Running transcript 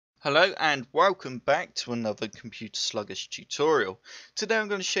Hello and welcome back to another computer sluggish tutorial. Today I'm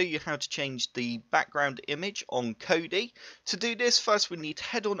going to show you how to change the background image on Kodi. To do this, first we need to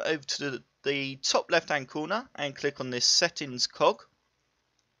head on over to the top left hand corner and click on this settings cog.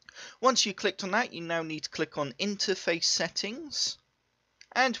 Once you clicked on that, you now need to click on interface settings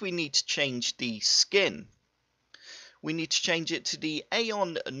and we need to change the skin. We need to change it to the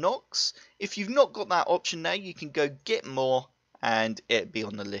Aeon Nox. If you've not got that option there, you can go get more and it'll be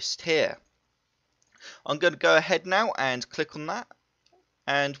on the list here. I'm going to go ahead now and click on that,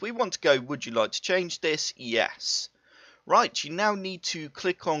 and we want to go, would you like to change this? Yes. Right, you now need to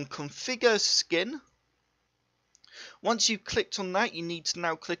click on configure skin. Once you've clicked on that, you need to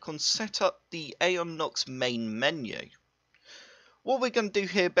now click on set up the Aeon Nox main menu. What we're going to do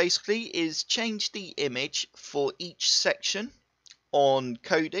here basically is change the image for each section on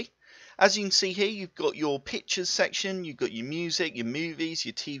Kodi. As you can see here, you've got your pictures section, you've got your music, your movies,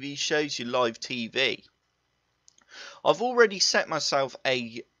 your TV shows, your live TV. I've already set myself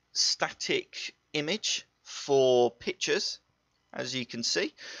a static image for pictures, as you can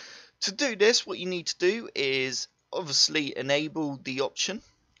see. To do this, what you need to do is obviously enable the option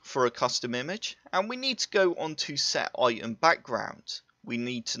for a custom image, and we need to go on to set item background. We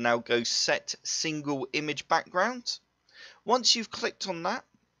need to now go set single image background. Once you've clicked on that,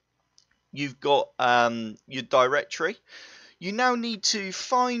 you've got your directory. You now need to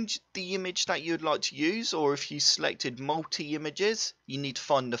find the image that you'd like to use, or if you selected multi-images, you need to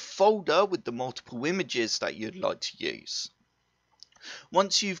find the folder with the multiple images that you'd like to use.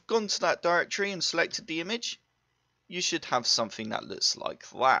 Once you've gone to that directory and selected the image, you should have something that looks like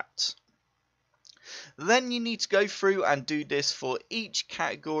that. Then you need to go through and do this for each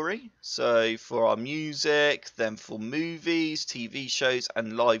category. So for our music, then for movies, TV shows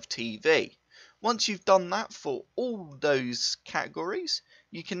and live TV. Once you've done that for all those categories,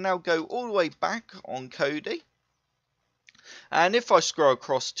 you can now go all the way back on Kodi. And if I scroll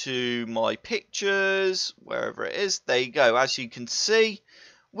across to my pictures, wherever it is, there you go. As you can see,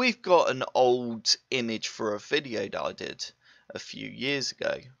 we've got an old image for a video that I did a few years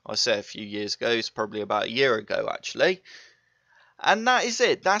ago. I say a few years ago, it's probably about a year ago actually. And that is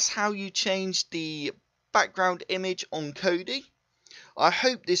it. That's how you change the background image on Kodi. I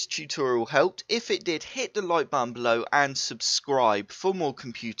hope this tutorial helped. If it did, hit the like button below and subscribe for more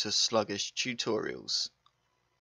computer sluggish tutorials.